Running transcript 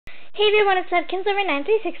Hey everyone, it's Webkinz over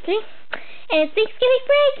 9360, and it's Thanksgiving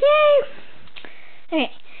break, yay! Okay,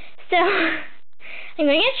 so, I'm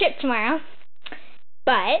going on a trip tomorrow,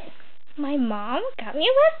 but my mom got me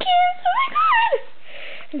a Webkinz, oh my god!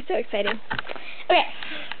 I'm so excited. Okay,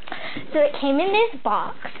 so it came in this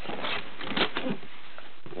box.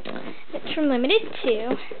 It's from Limited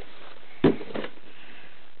 2.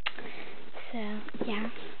 So, yeah.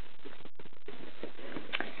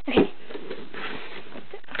 Okay.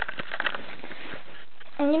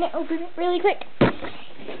 I'm gonna open it really quick.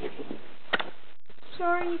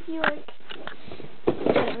 Sorry if you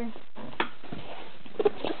whatever.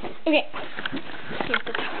 Okay. Here's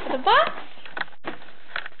the top of the box.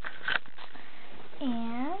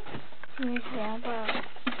 And here's the elbow.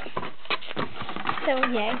 So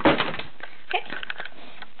yay. Okay.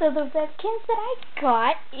 So the Webkinz that I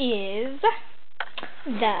got is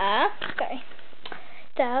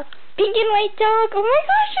the pink and white dog. Oh my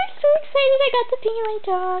gosh, I'm so excited I got the pink and white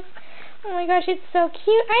dog. Oh my gosh, it's so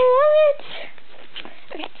cute. I love it.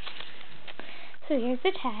 Okay. So here's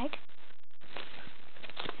the tag.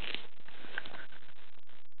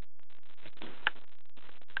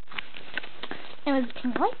 It was a pink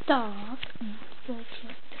and white dog. It's really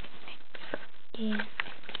cute. Yeah.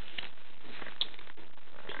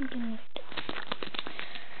 Pink and white dog.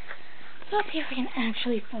 So let's see if we can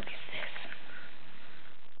actually focus this.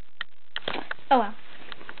 Oh well.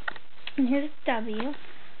 And here's W.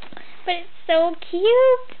 But it's so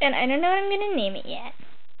cute! And I don't know what I'm going to name it yet.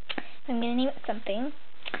 I'm going to name it something.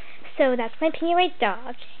 So that's my pink and white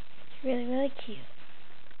dog. It's really, really cute.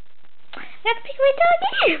 That's the pink and white dog!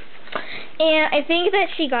 Yay! And I think that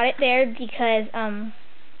she got it there because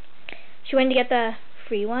she wanted to get the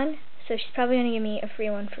free one. So she's probably going to give me a free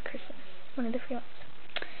one for Christmas. One of the free ones.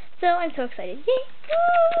 So I'm so excited. Yay!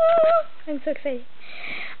 Woo! I'm so excited.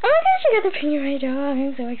 Oh my gosh, I got the pink and white dog.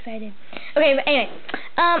 I'm so excited. Okay, but anyway.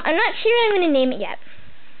 I'm not sure what I'm going to name it yet.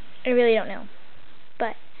 I really don't know.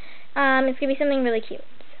 But it's going to be something really cute. So.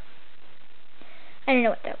 I don't know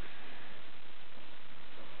what though.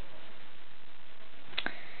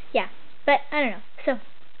 Yeah. But I don't know. So,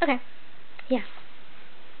 okay. Yeah.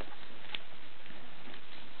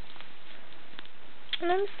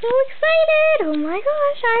 And I'm so excited! Oh my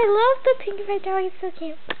gosh, I love the pink and white dog. It's so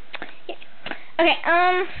cute. Yeah. Okay,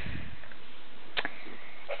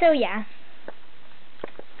 so yeah.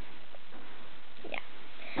 Yeah.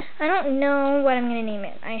 I don't know what I'm gonna name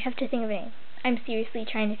it. I have to think of a name. I'm seriously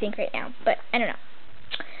trying to think right now, but I don't know.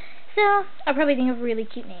 So, I'll probably think of a really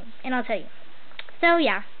cute name, and I'll tell you. So,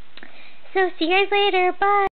 yeah. So, see you guys later. Bye!